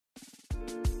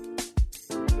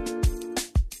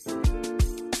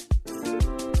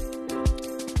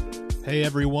Hey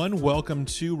everyone, welcome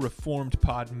to Reformed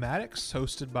Podmatics,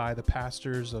 hosted by the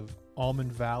pastors of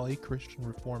Almond Valley Christian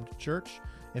Reformed Church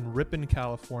in Ripon,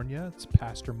 California. It's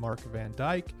Pastor Mark Van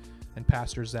Dyke and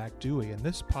Pastor Zach Dewey, and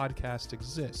this podcast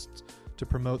exists to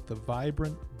promote the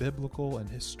vibrant, biblical, and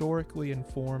historically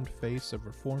informed face of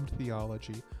Reformed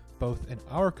theology, both in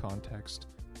our context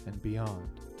and beyond.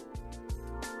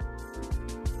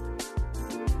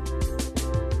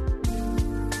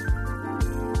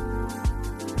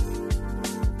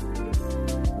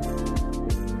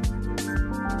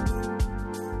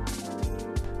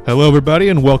 Hello, everybody,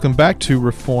 and welcome back to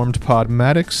Reformed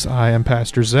Podmatics. I am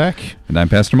Pastor Zach. And I'm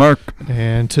Pastor Mark.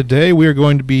 And today we are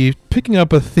going to be picking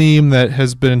up a theme that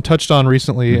has been touched on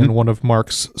recently in one of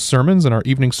Mark's sermons in our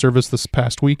evening service this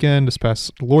past weekend, this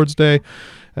past Lord's Day,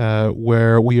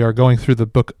 where we are going through the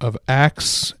book of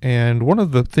Acts. And one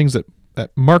of the things that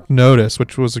Mark noticed,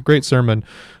 which was a great sermon,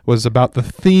 was about the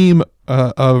theme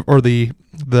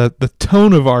the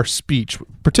tone of our speech,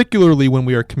 particularly when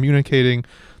we are communicating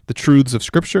the truths of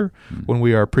Scripture, when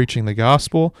we are preaching the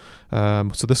gospel.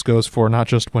 So this goes for not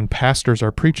just when pastors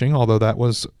are preaching, although that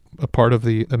was a part of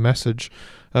the message,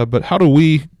 but how do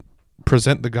we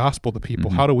present the gospel to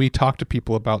people? How do we talk to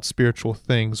people about spiritual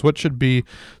things? What should be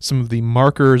some of the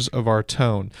markers of our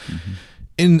tone?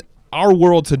 In our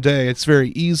world today, it's very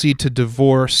easy to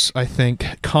divorce, I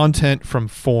think, content from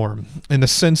form, in the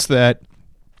sense that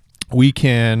we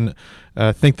can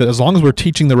think that as long as we're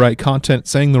teaching the right content,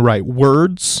 saying the right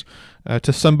words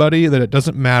to somebody, that it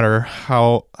doesn't matter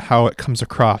how it comes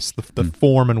across, the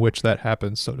form in which that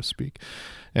happens, so to speak.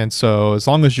 And so as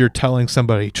long as you're telling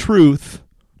somebody truth,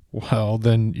 well,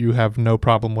 then you have no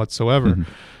problem whatsoever.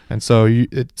 And so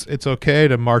it's okay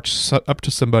to march up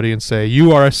to somebody and say,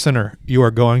 "You are a sinner. You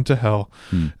are going to hell."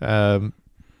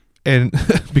 And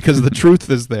because the truth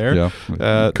is there,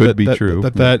 could be true.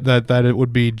 That it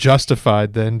would be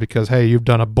justified then, because, hey, you've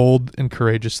done a bold and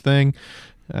courageous thing.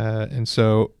 And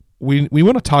so we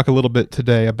want to talk a little bit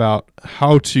today about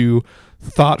how to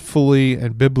thoughtfully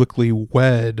and biblically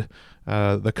wed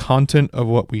the content of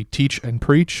what we teach and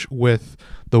preach with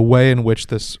the way in which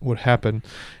this would happen.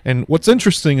 And what's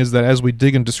interesting is that as we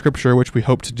dig into Scripture, which we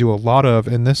hope to do a lot of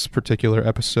in this particular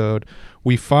episode,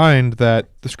 we find that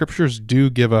the Scriptures do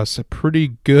give us a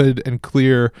pretty good and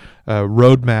clear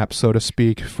roadmap, so to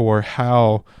speak, for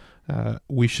how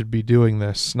we should be doing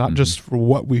this, not just for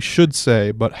what we should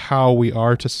say, but how we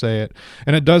are to say it.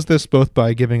 And it does this both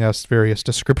by giving us various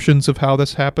descriptions of how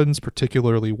this happens,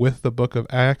 particularly with the book of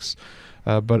Acts,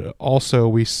 but also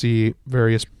we see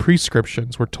various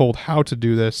prescriptions. We're told how to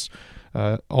do this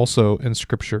also in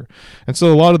Scripture. And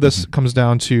so a lot of this comes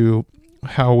down to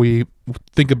how we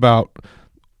think about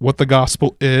what the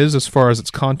gospel is as far as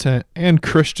its content and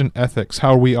Christian ethics,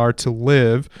 how we are to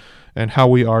live and how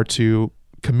we are to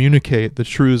communicate the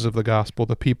truths of the gospel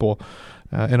to people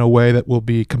in a way that will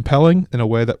be compelling, in a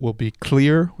way that will be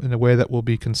clear, in a way that will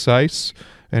be concise,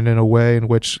 and in a way in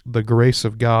which the grace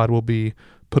of God will be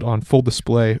put on full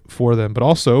display for them, but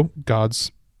also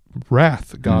God's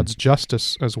wrath, God's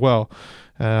justice as well.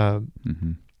 And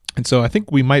so I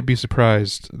think we might be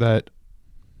surprised that,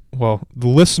 well, the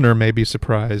listener may be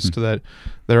surprised that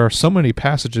there are so many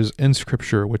passages in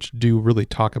Scripture which do really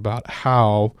talk about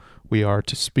how we are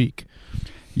to speak.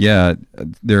 Yeah,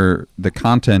 the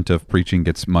content of preaching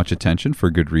gets much attention for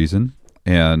good reason,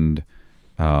 and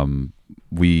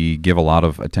we give a lot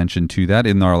of attention to that.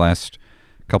 In our last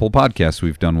couple podcasts,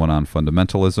 we've done one on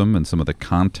fundamentalism and some of the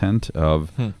content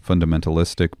of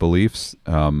fundamentalistic beliefs,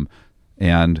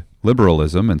 and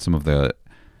liberalism, and some of the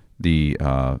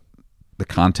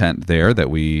content there that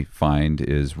we find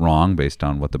is wrong based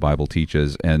on what the Bible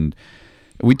teaches. And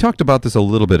we talked about this a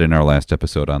little bit in our last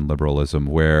episode on liberalism,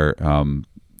 where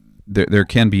there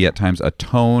can be at times a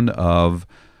tone of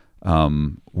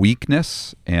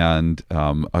weakness and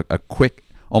a quick,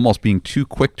 almost being too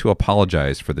quick to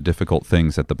apologize for the difficult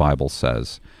things that the Bible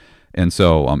says. And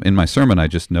so in my sermon, I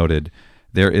just noted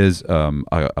there is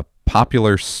a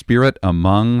popular spirit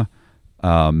among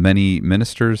many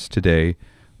ministers today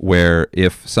where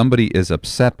if somebody is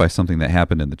upset by something that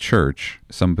happened in the church,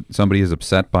 somebody is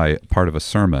upset by part of a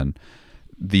sermon,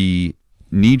 the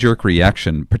knee-jerk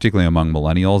reaction, particularly among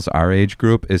millennials, our age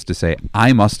group, is to say,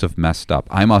 I must have messed up.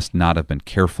 I must not have been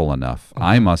careful enough.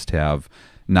 I must have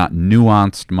not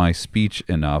nuanced my speech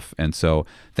enough. And so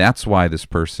that's why this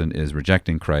person is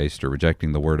rejecting Christ or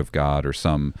rejecting the Word of God or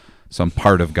some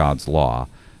part of God's law.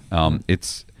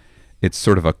 It's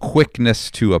sort of a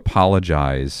quickness to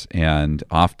apologize, and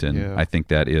often I think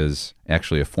that is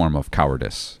actually a form of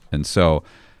cowardice. And so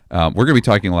we're going to be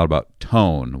talking a lot about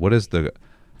tone. What is the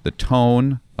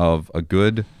tone of a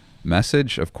good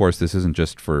message. Of course, this isn't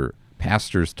just for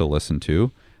pastors to listen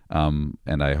to, and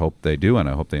I hope they do, and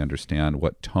I hope they understand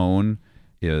what tone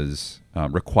is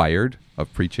required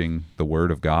of preaching the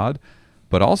Word of God,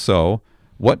 but also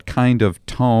what kind of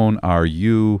tone are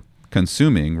you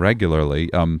consuming regularly?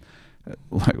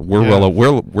 We're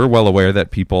well aware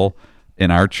that people in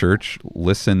our church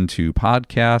listen to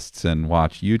podcasts and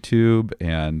watch YouTube,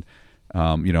 and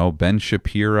Ben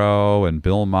Shapiro and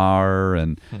Bill Maher,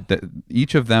 and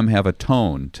each of them have a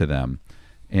tone to them,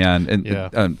 and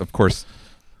of course,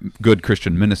 good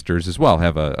Christian ministers as well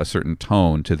have a certain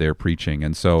tone to their preaching,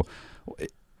 and so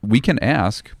we can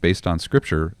ask, based on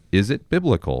Scripture, is it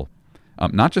biblical?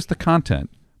 Not just the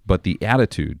content, but the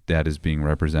attitude that is being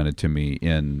represented to me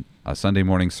in a Sunday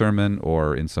morning sermon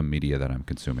or in some media that I'm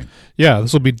consuming. Yeah,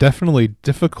 this will be definitely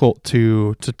difficult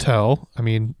to tell. I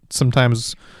mean,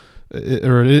 sometimes,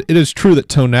 it is true that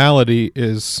tonality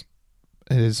is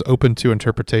open to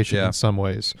interpretation in some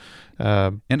ways,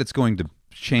 and it's going to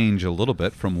change a little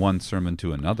bit from one sermon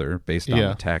to another based on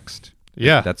the text.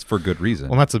 Yeah, that's for good reason.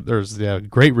 Well, there's a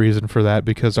great reason for that,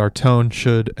 because our tone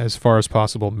should, as far as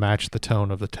possible, match the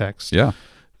tone of the text. Yeah.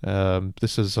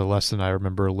 This is a lesson I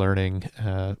remember learning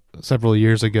several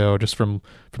years ago, just from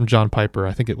John Piper.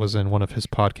 I think it was in one of his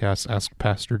podcasts, Ask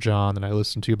Pastor John, that I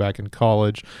listened to back in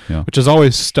college, which has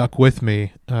always stuck with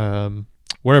me.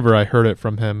 Wherever I heard it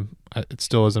from him, it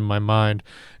still is in my mind,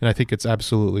 and I think it's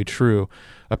absolutely true.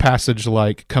 A passage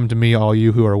like, "Come to me, all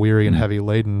you who are weary and heavy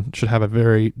laden," should have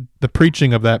the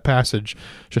preaching of that passage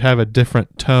should have a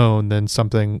different tone than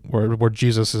something where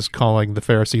Jesus is calling the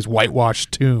Pharisees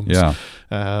whitewashed tombs. Yeah.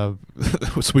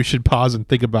 So we should pause and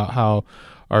think about how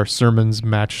our sermons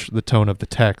match the tone of the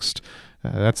text.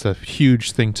 That's a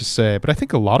huge thing to say, but I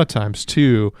think a lot of times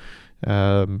too,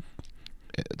 I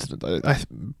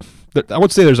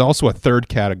would say there's also a third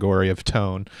category of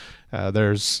tone.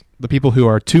 There's the people who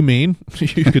are too mean,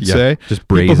 you could say, just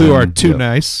brazen, people who are too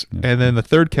nice, and then the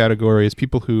third category is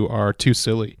people who are too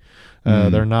silly.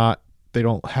 They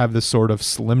don't have this sort of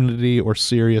solemnity or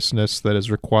seriousness that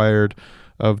is required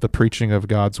of the preaching of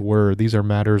God's word. These are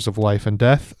matters of life and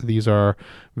death. These are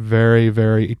very,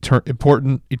 very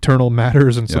important eternal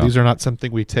matters, and so these are not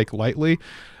something we take lightly.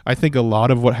 I think a lot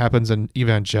of what happens in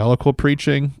evangelical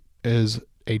preaching is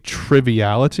a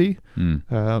triviality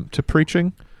to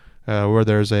preaching, where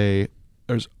there's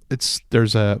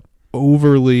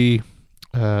overly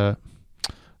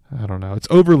it's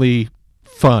overly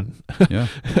fun,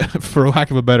 for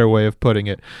lack of a better way of putting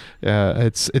it.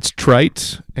 It's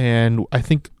trite, and I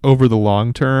think over the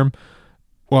long term,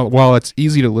 while it's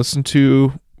easy to listen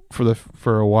to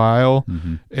for a while,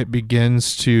 it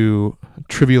begins to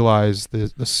trivialize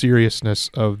the seriousness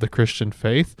of the Christian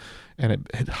faith, and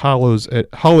it hollows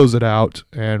it out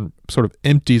and sort of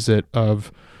empties it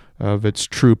of its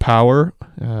true power.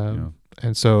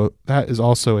 And so that is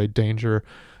also a danger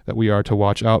that we are to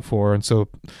watch out for. And so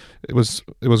it was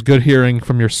good hearing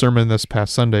from your sermon this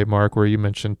past Sunday, Mark, where you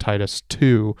mentioned Titus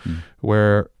 2,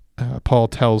 where Paul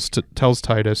tells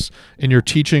Titus, "In your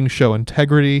teaching show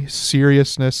integrity,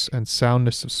 seriousness, and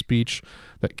soundness of speech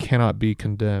that cannot be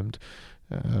condemned."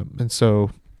 And so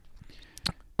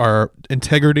our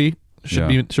integrity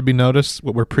should be noticed.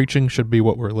 What we're preaching should be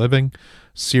what we're living.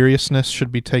 Seriousness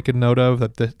should be taken note of,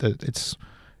 that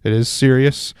it is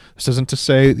serious. This isn't to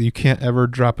say that you can't ever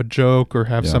drop a joke or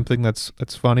have something that's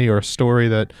funny, or a story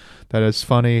that is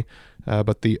funny,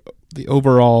 but the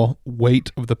overall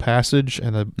weight of the passage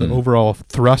and the overall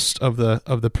thrust of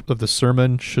the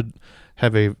sermon should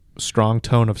have a strong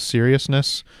tone of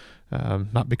seriousness,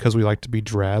 not because we like to be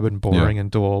drab and boring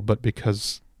and dull, but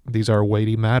because these are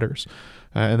weighty matters.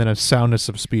 And then a soundness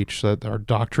of speech, so that our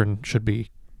doctrine should be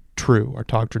true. Our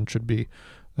doctrine should be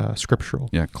scriptural.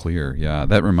 Yeah, clear. Yeah,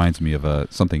 that reminds me of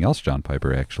something else John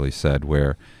Piper actually said,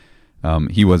 where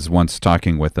he was once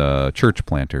talking with a church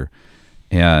planter,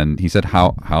 and he said,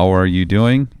 how are you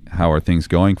doing? How are things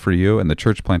going for you? And the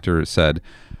church planter said,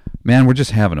 "Man, we're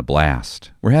just having a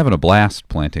blast. We're having a blast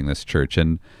planting this church."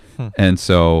 And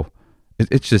so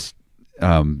it's just,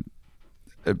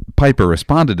 Piper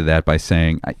responded to that by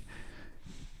saying,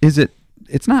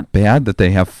 it's not bad that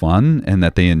they have fun and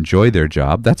that they enjoy their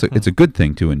job. It's a good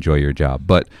thing to enjoy your job.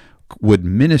 But would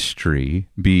ministry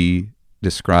be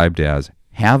described as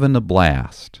having a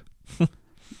blast?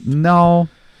 No,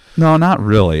 not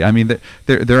really. I mean,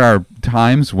 there are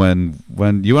times when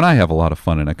you and I have a lot of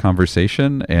fun in a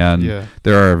conversation, and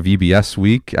there are VBS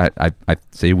week. I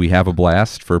say we have a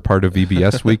blast for part of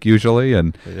VBS week usually,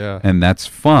 and that's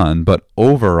fun. But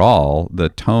overall, the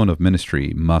tone of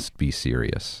ministry must be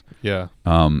serious. Yeah.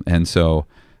 And so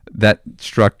that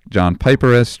struck John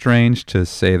Piper as strange to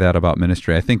say that about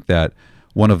ministry. I think that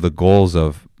one of the goals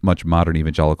of much modern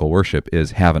evangelical worship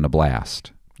is having a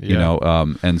blast,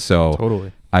 and so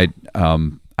Totally. I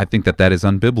think that is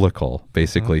unbiblical,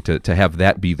 basically, to have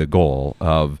that be the goal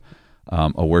of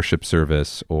a worship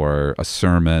service or a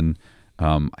sermon.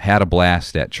 Had a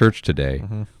blast at church today.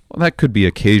 Well, that could be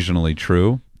occasionally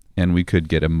true, and we could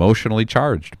get emotionally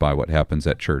charged by what happens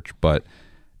at church, but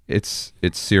it's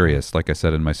serious. Like I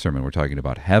said in my sermon, we're talking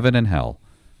about heaven and hell.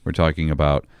 We're talking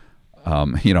about,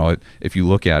 if you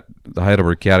look at the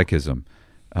Heidelberg Catechism,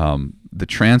 the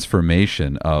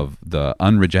transformation of the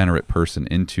unregenerate person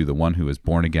into the one who is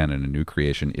born again in a new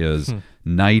creation is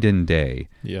night and day.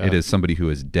 Yeah. It is somebody who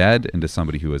is dead into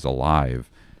somebody who is alive.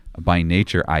 By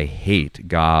nature, I hate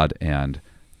God and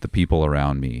the people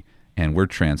around me, and we're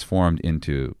transformed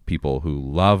into people who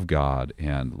love God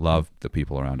and love the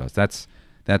people around us. That's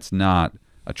not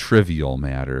a trivial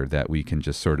matter that we can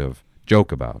just sort of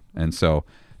joke about, and so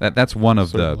that's one of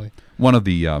Certainly.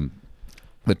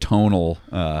 the tonal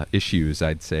issues,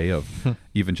 I'd say, of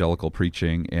evangelical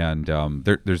preaching, and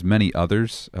there's many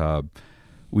others. I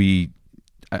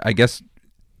guess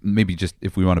maybe just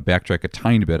if we want to backtrack a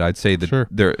tiny bit, I'd say that Sure.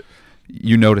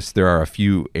 you notice there are a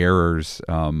few errors.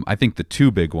 I think the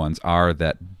two big ones are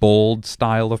that bold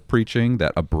style of preaching,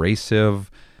 that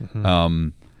abrasive.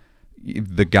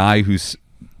 The guy who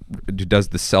does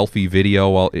the selfie video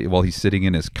while he's sitting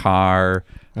in his car.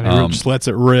 And he just lets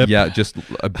it rip. Yeah, just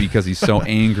because he's so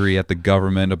angry at the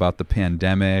government about the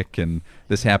pandemic. And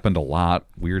this happened a lot,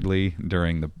 weirdly,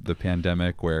 during the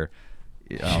pandemic, where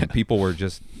people were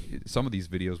just... Some of these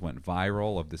videos went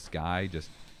viral of this guy just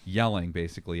yelling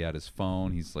basically at his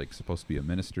phone. He's like supposed to be a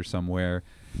minister somewhere,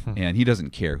 and he doesn't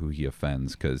care who he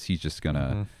offends because he's just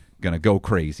gonna go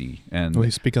crazy. And well,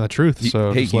 he's speaking the truth.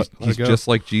 He's just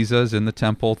like Jesus in the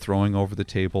temple, throwing over the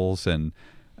tables, and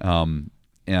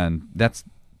that's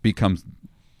becomes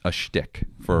a shtick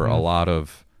for a lot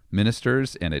of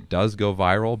ministers, and it does go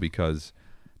viral because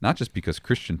not just because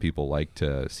Christian people like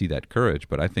to see that courage,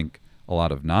 but I think a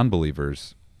lot of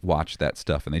non-believers watch that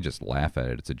stuff and they just laugh at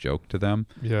it. It's a joke to them.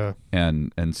 Yeah.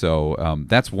 And so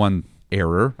that's one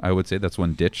error, I would say. That's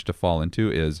one ditch to fall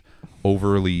into, is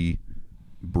overly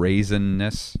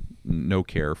brazenness, no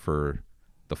care for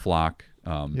the flock.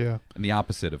 And the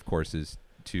opposite, of course, is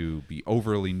to be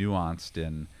overly nuanced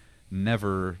and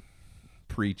never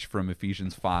preach from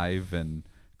Ephesians 5 and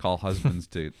call husbands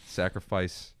to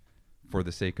sacrifice for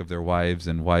the sake of their wives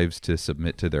and wives to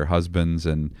submit to their husbands,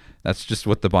 and that's just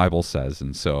what the Bible says,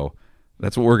 and so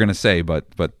that's what we're going to say, but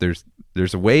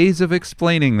there's ways of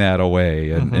explaining that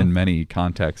away in many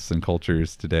contexts and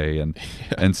cultures today,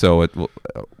 and so it will,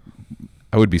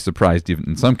 I would be surprised even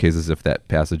in some cases if that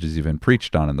passage is even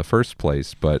preached on in the first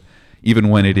place, but even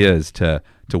when it is, to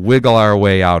wiggle our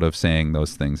way out of saying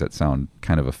those things that sound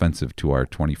kind of offensive to our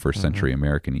 21st century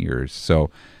American ears. So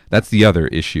that's the other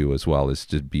issue as well, is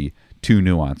to be too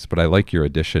nuanced. But I like your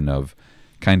addition of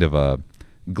kind of a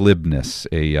glibness,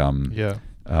 a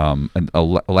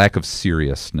lack of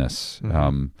seriousness.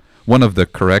 One of the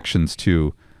corrections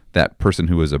to that person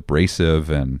who is abrasive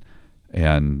and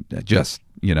just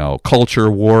culture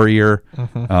warrior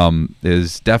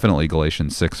is definitely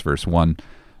Galatians 6 verse 1.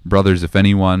 Brothers, if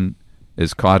anyone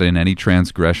is caught in any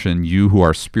transgression, you who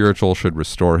are spiritual should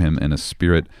restore him in a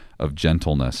spirit of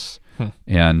gentleness.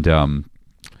 And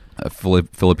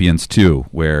Philippians 2,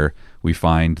 where we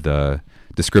find the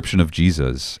description of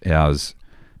Jesus as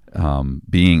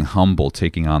being humble,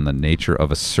 taking on the nature of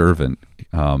a servant,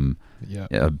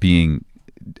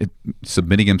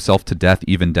 submitting himself to death,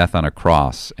 even death on a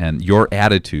cross. And your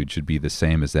attitude should be the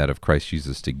same as that of Christ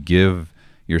Jesus, to give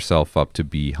yourself up, to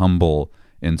be humble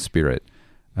in spirit.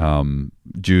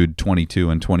 Jude 22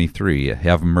 and 23,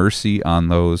 have mercy on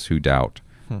those who doubt.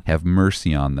 Have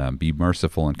mercy on them. Be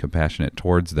merciful and compassionate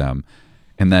towards them.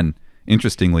 And then,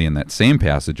 interestingly, in that same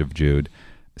passage of Jude,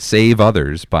 save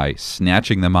others by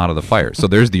snatching them out of the fire. So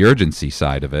there's the urgency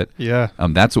side of it. Yeah.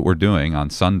 That's what we're doing on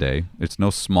Sunday. It's no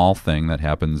small thing that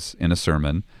happens in a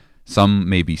sermon. Some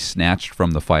may be snatched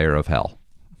from the fire of hell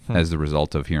as the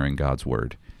result of hearing God's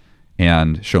word.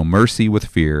 And show mercy with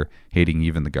fear, hating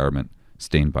even the garment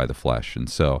stained by the flesh. And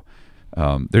so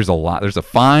there's a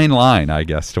fine line, I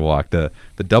guess, to walk. The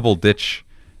double ditch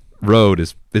road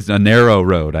is a narrow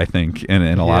road, I think, in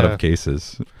a lot of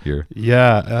cases here.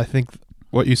 Yeah, I think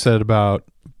what you said about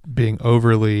being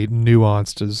overly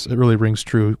nuanced it really rings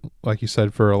true, like you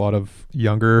said, for a lot of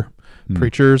younger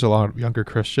preachers, a lot of younger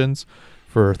Christians.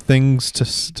 for things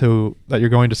to that you're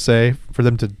going to say, for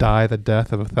them to die the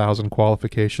death of 1,000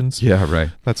 qualifications. Yeah, right.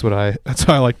 That's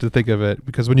how I like to think of it,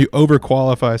 because when you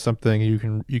overqualify something, you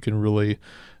can really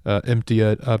empty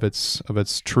it of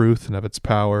its truth and of its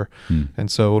power. And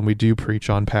so when we do preach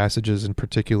on passages in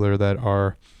particular that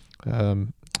are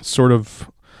sort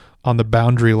of on the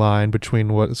boundary line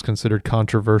between what is considered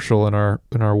controversial in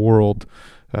our world,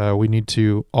 we need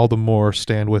to all the more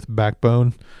stand with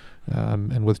backbone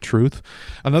and with truth.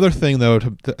 Another thing, though,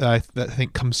 that I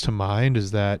think comes to mind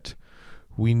is that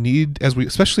we need,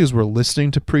 especially as we're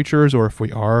listening to preachers, or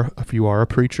if you are a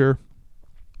preacher,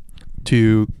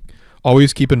 to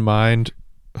always keep in mind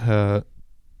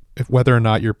whether or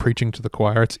not you're preaching to the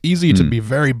choir. It's easy to be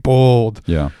very bold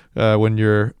when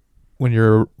you're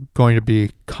going to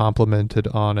be complimented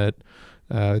on it.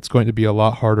 It's going to be a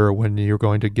lot harder when you're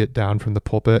going to get down from the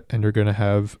pulpit and you're going to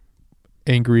have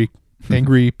angry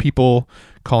people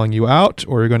calling you out,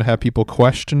 or you're going to have people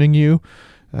questioning you.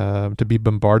 To be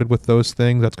bombarded with those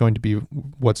things, that's going to be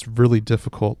what's really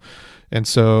difficult. And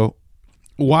so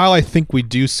while I think we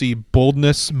do see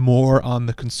boldness more on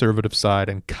the conservative side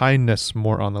and kindness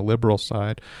more on the liberal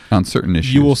side, on certain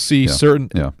issues, you will see certain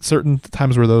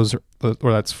times where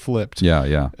that's flipped.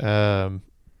 And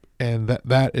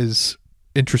that is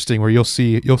interesting, where you'll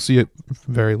see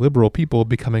very liberal people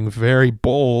becoming very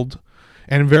bold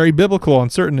and very biblical on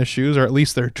certain issues, or at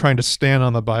least they're trying to stand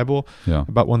on the Bible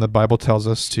about when the Bible tells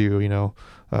us to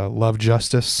love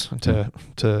justice,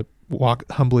 to walk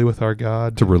humbly with our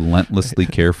God, to relentlessly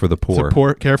care for the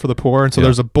poor, care for the poor. And so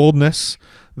there's a boldness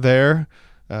there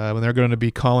when they're going to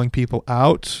be calling people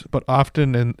out, but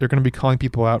often they're going to be calling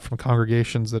people out from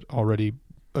congregations that already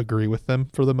agree with them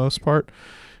for the most part.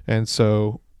 And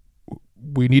so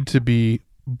we need to be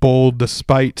bold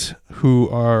despite who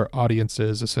our audience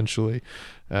is, essentially.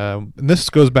 And this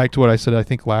goes back to what I said, I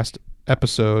think, last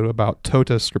episode about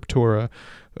tota scriptura.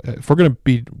 If we're going to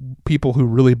be people who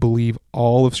really believe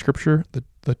all of Scripture,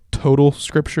 the total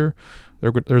Scripture,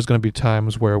 there's going to be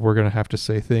times where we're going to have to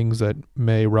say things that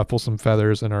may ruffle some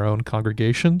feathers in our own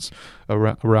congregations,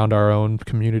 around our own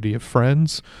community of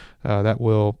friends, that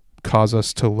will cause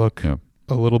us to look a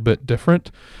little bit different.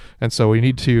 And so we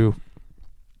need to,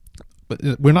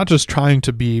 we're not just trying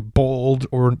to be bold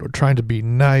or trying to be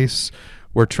nice.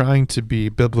 We're trying to be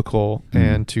biblical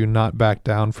and to not back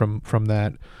down from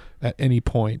that at any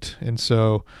point. And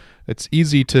so it's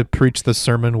easy to preach the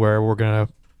sermon where we're going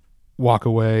to walk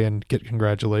away and get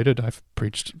congratulated. I've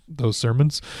preached those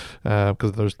sermons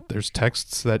because there's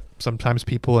texts that sometimes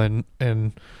people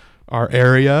in our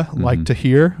area like to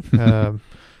hear. And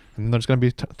there's going to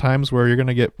be times where you're going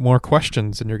to get more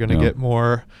questions and you're going to get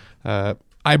more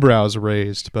eyebrows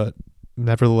raised. But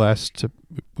nevertheless,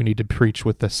 we need to preach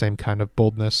with the same kind of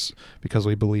boldness because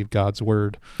we believe God's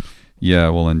word. Yeah,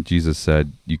 well, and Jesus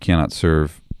said you cannot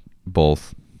serve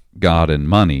both God and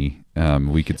money.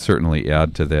 We could certainly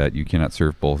add to that. You cannot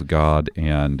serve both God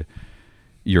and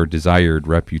your desired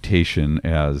reputation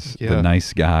as the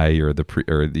nice guy or the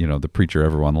preacher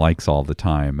everyone likes all the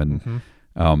time. And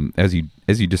as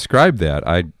you described that,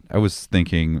 I was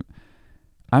thinking,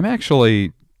 I'm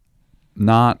actually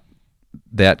not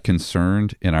that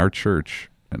concerned in our church,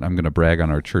 and I'm going to brag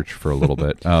on our church for a little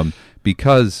bit,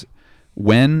 because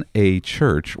when a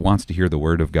church wants to hear the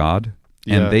word of God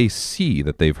and they see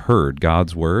that they've heard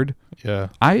God's word,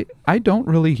 I don't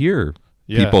really hear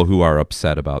people who are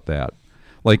upset about that.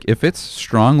 Like if it's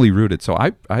strongly rooted. So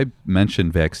I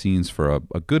mentioned vaccines for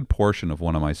a good portion of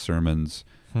one of my sermons,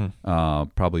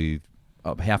 probably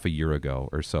half a year ago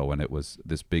or so, when it was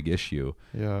this big issue.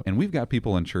 And we've got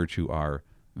people in church who are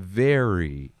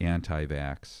very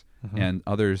anti-vax, and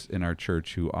others in our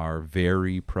church who are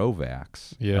very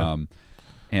pro-vax.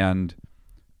 And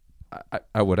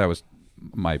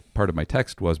my part of my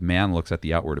text was, man looks at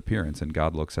the outward appearance and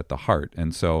God looks at the heart.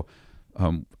 And so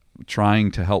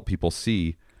trying to help people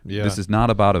see this is not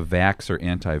about a vax or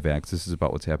anti-vax. This is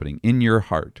about what's happening in your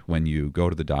heart when you go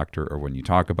to the doctor or when you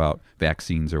talk about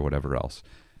vaccines or whatever else.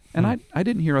 And I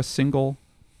didn't hear a single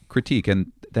critique,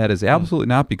 and that is absolutely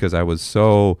not because I was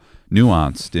so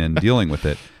nuanced in dealing with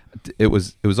it. It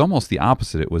was almost the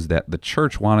opposite. It was that the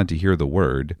church wanted to hear the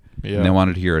word, and they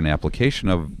wanted to hear an application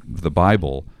of the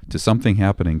Bible to something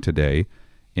happening today,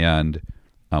 and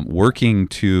working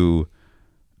to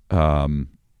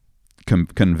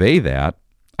convey that.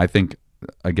 I think,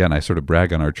 again, I sort of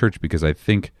brag on our church because I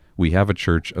think we have a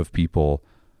church of people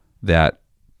that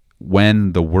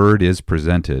when the word is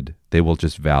presented, they will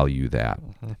just value that.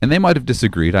 And they might have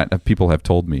disagreed. People have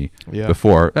told me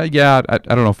before, I don't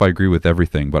know if I agree with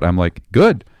everything, but I'm like,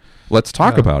 good, let's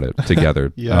talk about it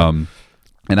together.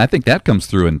 And I think that comes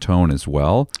through in tone as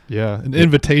well. Yeah, an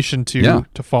invitation to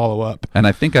follow up. And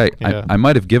I think I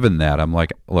might have given that. I'm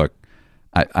like, look,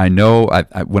 I know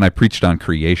when I preached on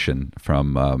creation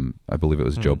from, I believe it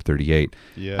was Job 38,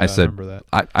 I said, I remember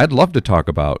that. I'd love to talk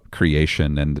about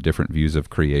creation and the different views of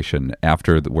creation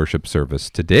after the worship service.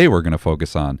 Today we're going to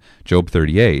focus on Job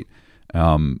 38,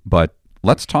 but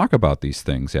let's talk about these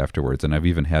things afterwards. And I've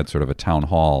even had sort of a town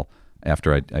hall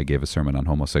after I gave a sermon on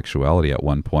homosexuality at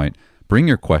one point. Bring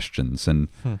your questions. And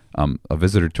a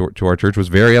visitor to our church was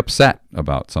very upset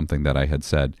about something that I had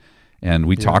said. And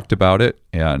we talked about it,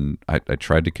 and I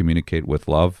tried to communicate with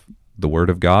love the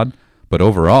Word of God. But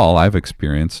overall, I've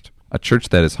experienced a church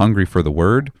that is hungry for the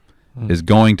Word is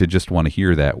going to just want to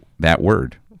hear that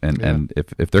Word. And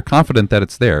if they're confident that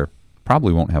it's there,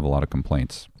 probably won't have a lot of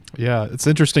complaints. Yeah, it's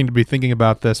interesting to be thinking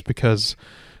about this because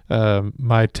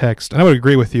my text, and I would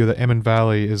agree with you that Ammon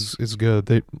Valley is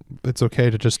good. It's okay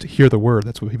to just hear the Word.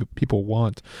 That's what people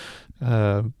want.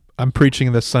 I'm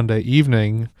preaching this Sunday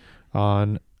evening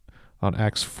on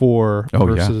Acts 4,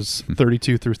 verses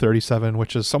 32 through 37,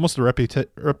 which is almost a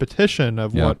repetition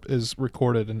of what is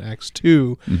recorded in Acts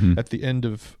 2 at the end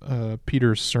of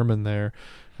Peter's sermon there.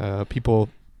 People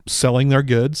selling their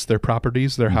goods, their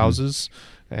properties, their houses,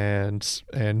 and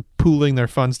pooling their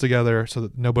funds together so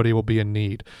that nobody will be in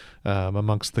need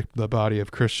amongst the body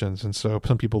of Christians. And so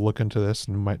some people look into this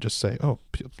and might just say, oh,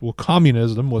 well,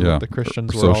 communism was what the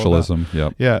Christians were socialism,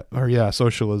 all about.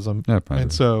 Socialism. Yeah,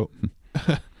 and so...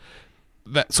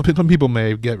 So some people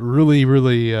may get really,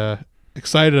 really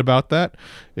excited about that.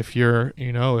 If you're,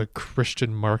 a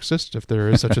Christian Marxist, if there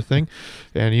is such a thing,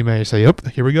 and you may say, "Yep,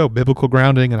 here we go, biblical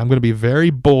grounding," and I'm going to be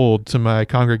very bold to my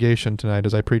congregation tonight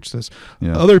as I preach this.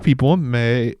 Yeah. Other people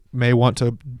may want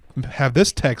to have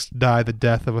this text die the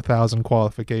death of 1,000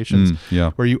 qualifications,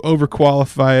 where you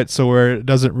overqualify it, so where it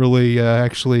doesn't really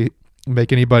actually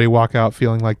make anybody walk out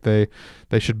feeling like they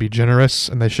should be generous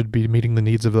and they should be meeting the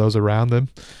needs of those around them,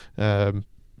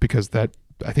 because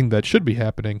I think that should be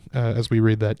happening as we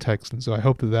read that text. And so I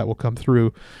hope that will come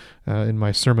through in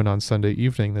my sermon on Sunday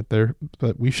evening,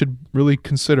 that we should really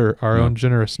consider our own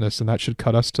generousness, and that should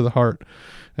cut us to the heart.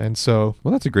 And so,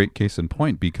 well, that's a great case in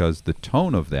point, because the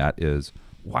tone of that is,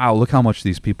 wow, look how much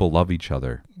these people love each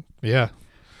other. Yeah.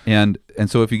 And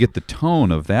so if you get the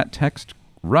tone of that text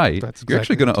right, you're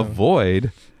actually going to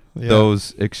avoid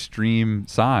those extreme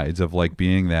sides of like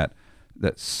being that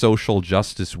social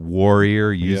justice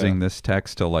warrior using this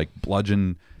text to like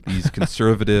bludgeon these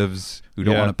conservatives who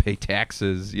don't want to pay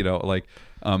taxes,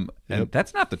 and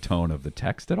that's not the tone of the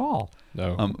text at all.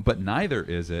 No. But neither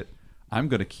is it, I'm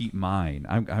going to keep mine.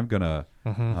 I'm going to,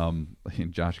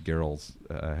 Josh Garrels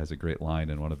has a great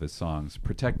line in one of his songs,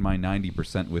 protect my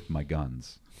 90% with my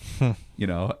guns.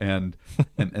 And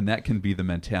that can be the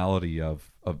mentality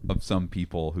of some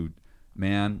people who,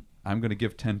 man, I'm going to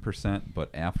give 10%, but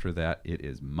after that it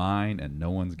is mine and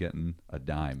no one's getting a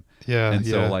dime. And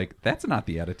so like that's not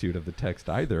the attitude of the text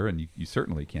either, and you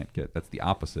certainly can't that's the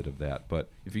opposite of that. But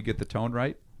if you get the tone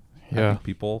right, I think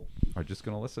people are just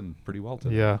going to listen pretty well to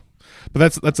it. Yeah, but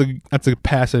that's a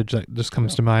passage that just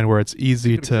comes to mind where it's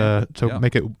easy to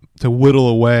make it, to whittle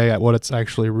away at what it's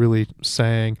actually really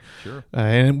saying. Sure.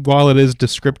 And while it is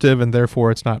descriptive and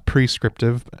therefore it's not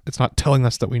prescriptive, it's not telling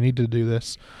us that we need to do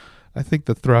this. I think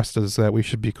the thrust is that we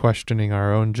should be questioning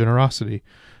our own generosity,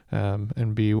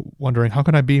 and be wondering, how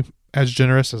can I be as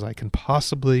generous as I can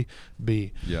possibly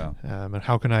be? Yeah. And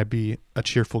how can I be a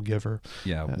cheerful giver?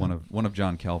 Yeah. One of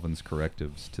John Calvin's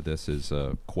correctives to this is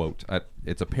a quote.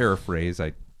 It's a paraphrase.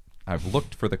 I've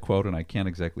looked for the quote and I can't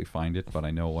exactly find it, but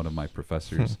I know one of my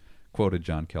professors quoted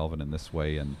John Calvin in this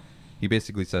way, and he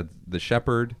basically said, "The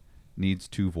shepherd needs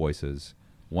two voices,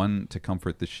 one to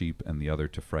comfort the sheep and the other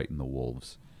to frighten the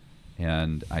wolves."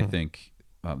 And I think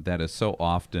that is so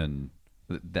often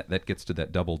that gets to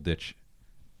that double ditch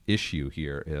issue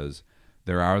here. Is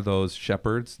there are those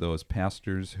shepherds, those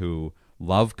pastors who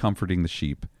love comforting the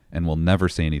sheep and will never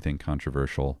say anything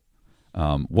controversial,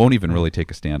 won't even really take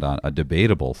a stand on a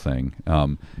debatable thing.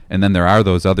 And then there are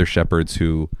those other shepherds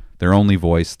who their only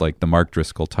voice, like the Mark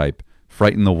Driscoll type,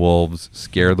 frighten the wolves,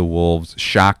 scare the wolves,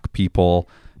 shock people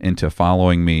into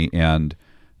following me, and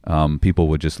people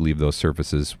would just leave those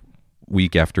services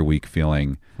week after week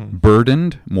feeling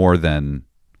burdened more than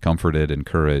comforted,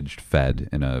 encouraged, fed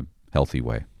in a healthy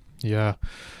way. Yeah,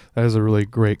 that is a really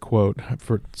great quote.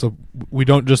 So we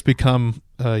don't just become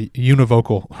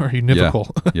univocal or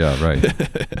univocal. Yeah,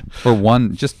 right. Or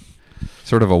one, just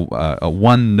sort of a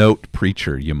one-note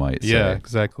preacher, you might say. Yeah,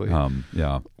 exactly.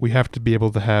 We have to be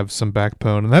able to have some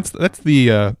backbone, and that's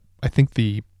the I think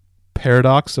the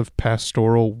paradox of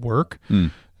pastoral work.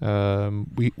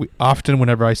 We often,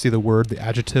 whenever I see the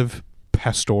adjective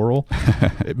pastoral,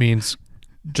 it means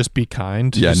just be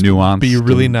kind. Yeah, just nuanced. Be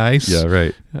really nice. Yeah,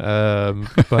 right.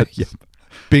 But Yep.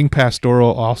 being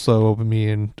pastoral also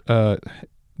mean,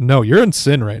 no, you're in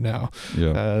sin right now.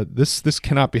 Yeah. This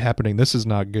cannot be happening. This is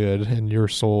not good, and your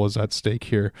soul is at stake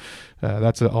here.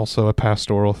 That's also a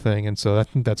pastoral thing, and so I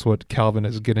think that's what Calvin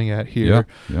is getting at here.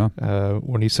 Yeah.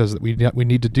 When he says that we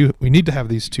need to have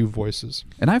these two voices.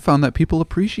 And I found that people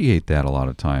appreciate that a lot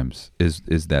of times. Is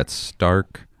that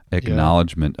stark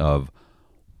acknowledgement of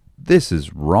this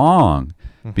is wrong.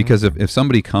 Mm-hmm. Because if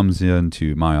somebody comes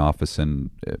into my office and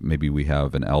maybe we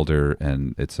have an elder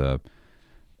and it's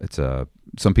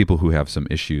some people who have some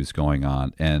issues going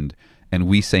on and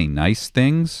we say nice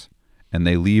things and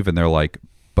they leave and they're like,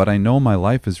 but I know my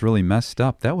life is really messed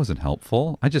up. That wasn't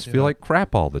helpful. I just feel like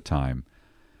crap all the time.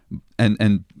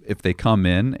 And if they come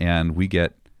in and we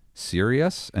get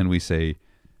serious and we say,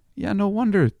 yeah, no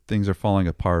wonder things are falling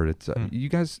apart. It's you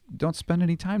guys don't spend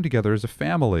any time together as a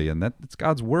family, and it's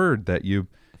God's word that you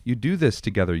do this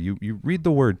together. You read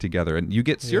the word together, and you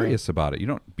get serious about it. You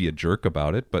don't be a jerk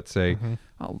about it, but say,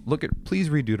 please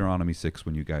read Deuteronomy 6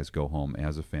 when you guys go home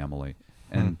as a family,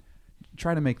 and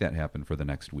try to make that happen for the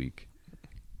next week.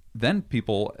 Then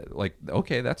people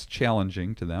okay, that's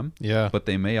challenging to them. Yeah, but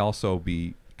they may also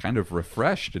be kind of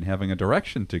refreshed and having a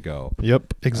direction to go.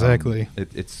 Yep, exactly.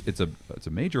 It's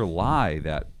a major lie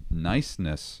that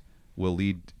niceness will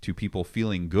lead to people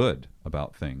feeling good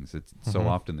about things. It's so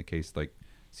often the case, like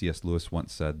C.S. Lewis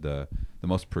once said, the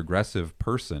most progressive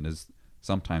person is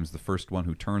sometimes the first one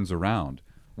who turns around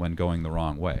when going the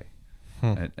wrong way.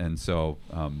 And so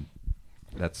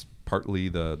that's partly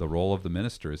the role of the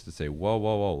minister, is to say,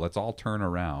 whoa, let's all turn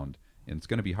around. And it's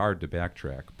going to be hard to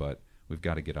backtrack, but we've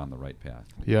got to get on the right path.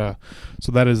 Yeah.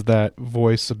 So that is that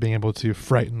voice of being able to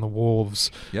frighten the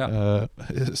wolves. Yeah.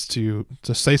 Is to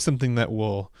say something that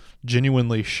will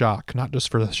genuinely shock, not just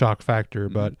for the shock factor,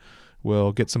 but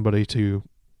will get somebody to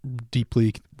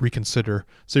deeply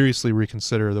seriously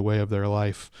reconsider the way of their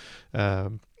life.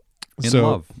 In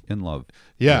love.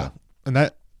 Yeah. And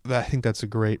that I think that's a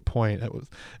great point.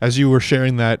 As you were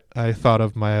sharing that, I thought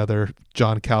of my other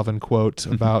John Calvin quote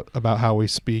about how we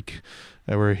speak,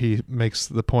 where he makes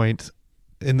the point,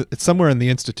 it's somewhere in the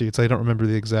Institutes. I don't remember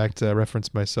the exact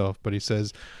reference myself, but he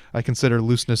says, I consider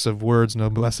looseness of words no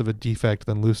less of a defect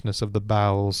than looseness of the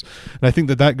bowels. And I think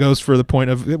that goes for the point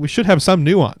of we should have some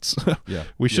nuance. Yeah.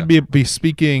 We should be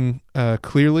speaking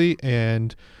clearly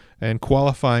and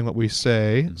qualifying what we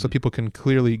say, so people can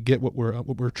clearly get what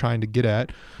we're trying to get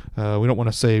at. We don't want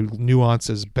to say nuance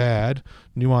is bad.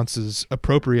 Nuance is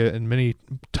appropriate in many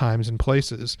times and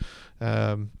places.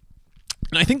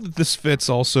 And I think that this fits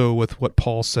also with what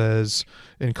Paul says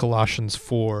in Colossians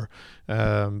 4,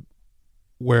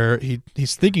 where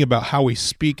he's thinking about how we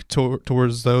speak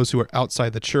towards those who are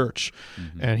outside the church.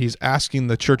 And he's asking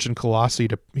the church in Colossae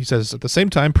he says, at the same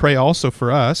time, pray also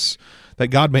for us, that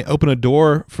God may open a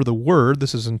door for the word.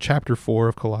 This is in chapter 4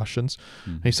 of Colossians.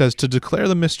 And he says, to declare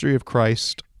the mystery of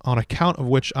Christ, on account of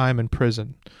which I am in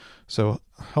prison. So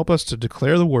help us to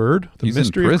declare the word, the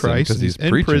mystery of Christ. He's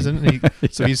in prison.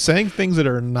 So he's saying things that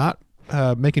are not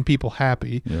making people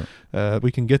happy. Yeah.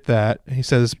 We can get that. He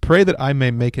says, pray that I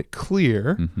may make it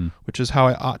clear, which is how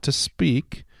I ought to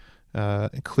speak.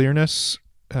 Clearness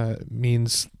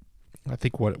means, I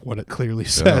think, what it clearly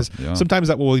says. Yeah. Sometimes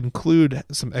that will include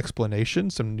some explanation,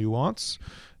 some nuance.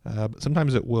 But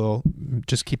sometimes it will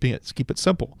just keep it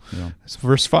simple. Yeah. So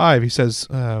verse 5, he says,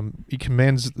 he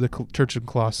commands the church in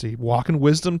Colossae, walk in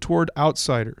wisdom toward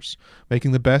outsiders,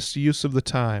 making the best use of the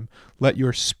time. Let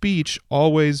your speech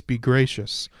always be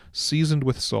gracious, seasoned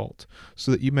with salt, so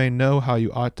that you may know how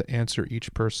you ought to answer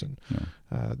each person.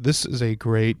 Yeah. This is a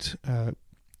great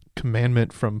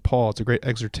commandment from Paul. It's a great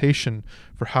exhortation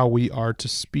for how we are to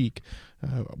speak.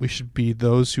 We should be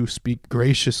those who speak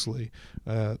graciously.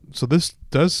 So this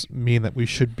does mean that we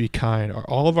should be kind.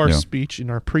 All of our speech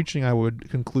and our preaching, I would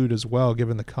conclude as well,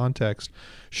 given the context,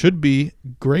 should be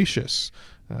gracious.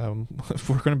 If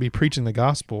we're going to be preaching the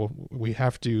gospel, we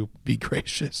have to be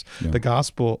gracious. Yeah. The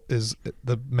gospel is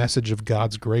the message of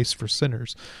God's grace for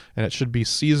sinners, and it should be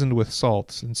seasoned with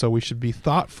salt. And so we should be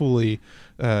thoughtfully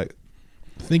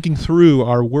thinking through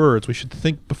our words. We should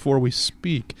think before we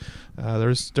speak.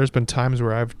 There's been times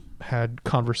where I've had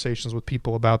conversations with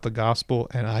people about the gospel,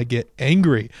 and I get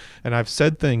angry, and I've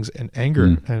said things in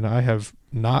anger, and I have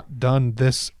not done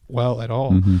this well at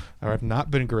all. Or I've not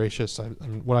been gracious.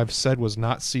 What I've said was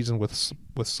not seasoned with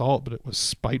salt, but it was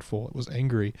spiteful. It was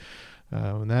angry,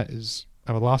 and I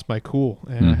lost my cool,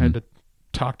 and I had to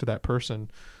talk to that person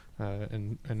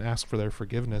and ask for their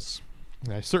forgiveness.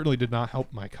 I certainly did not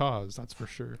help my cause, that's for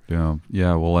sure.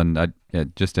 Yeah. Well, and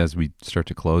just as we start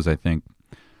to close, I think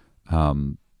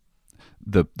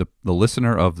the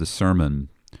listener of the sermon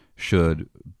should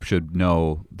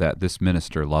know that this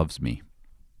minister loves me.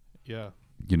 Yeah.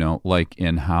 Like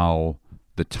in how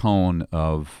the tone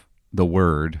of the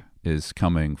word is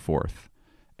coming forth.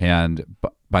 And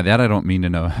by that, I don't mean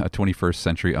in a 21st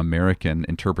century American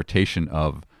interpretation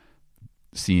of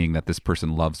seeing that this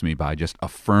person loves me by just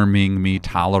affirming me,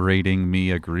 tolerating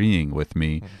me, agreeing with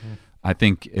me. Mm-hmm. I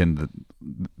think in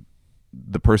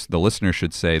the listener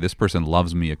should say, this person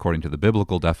loves me according to the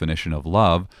biblical definition of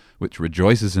love, which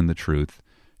rejoices in the truth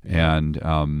and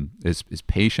is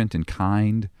patient and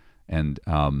kind and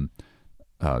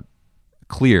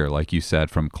clear, like you said,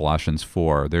 from Colossians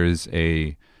 4. There is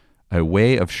a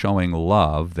way of showing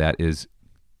love that is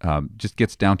just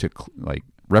gets down to like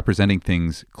representing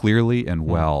things clearly and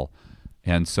well.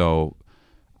 And so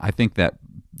I think that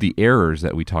the errors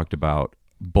that we talked about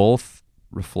both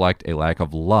reflect a lack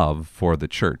of love for the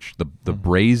church. The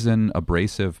brazen,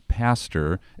 abrasive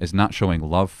pastor is not showing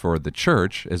love for the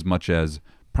church as much as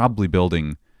probably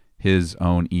building his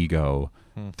own ego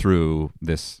through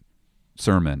this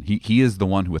sermon. He is the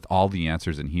one who with all the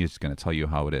answers, and he is going to tell you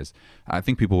how it is. I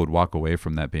think people would walk away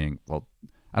from that being, well,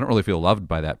 I don't really feel loved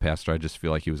by that pastor. I just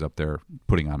feel like he was up there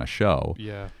putting on a show.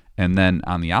 Yeah. And then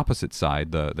on the opposite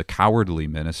side, the cowardly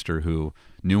minister who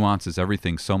nuances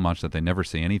everything so much that they never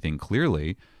say anything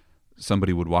clearly,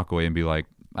 somebody would walk away and be like,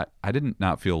 I did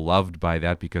not feel loved by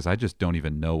that because I just don't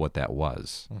even know what that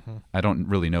was. Mm-hmm. I don't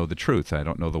really know the truth. I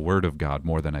don't know the word of God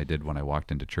more than I did when I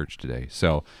walked into church today.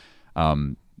 So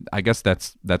I guess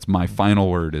that's my final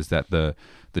word, is that the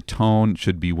tone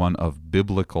should be one of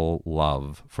biblical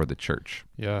love for the church.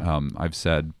 Yeah. I've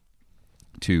said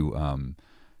to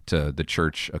the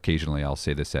church occasionally, I'll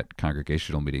say this at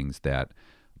congregational meetings, that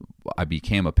I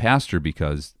became a pastor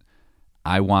because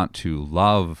I want to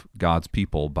love God's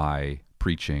people by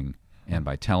preaching and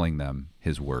by telling them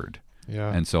his word.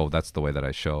 Yeah. And so that's the way that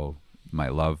I show my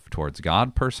love towards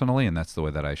God personally, and that's the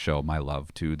way that I show my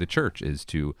love to the church, is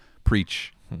to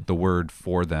preach the word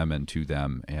for them and to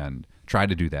them and try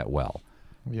to do that well.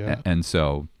 Yeah. And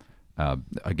so,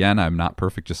 again, I'm not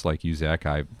perfect, just like you, Zach.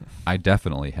 I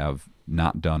definitely have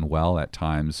not done well at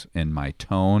times in my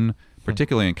tone,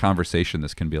 particularly in conversation.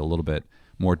 This can be a little bit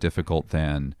more difficult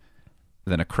than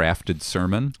a crafted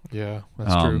sermon. Yeah,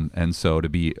 that's true. And so to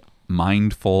be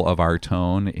mindful of our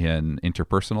tone in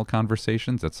interpersonal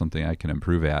conversations, that's something I can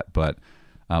improve at. But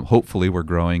hopefully we're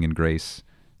growing in grace,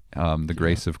 the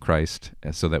grace of Christ,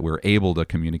 so that we're able to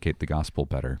communicate the gospel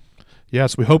better.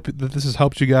 Yes, we hope that this has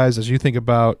helped you guys as you think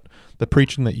about the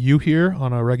preaching that you hear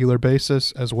on a regular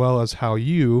basis, as well as how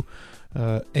you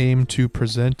aim to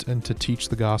present and to teach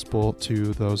the gospel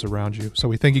to those around you. So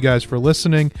we thank you guys for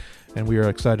listening, and we are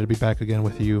excited to be back again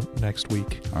with you next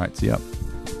week. All right, see ya.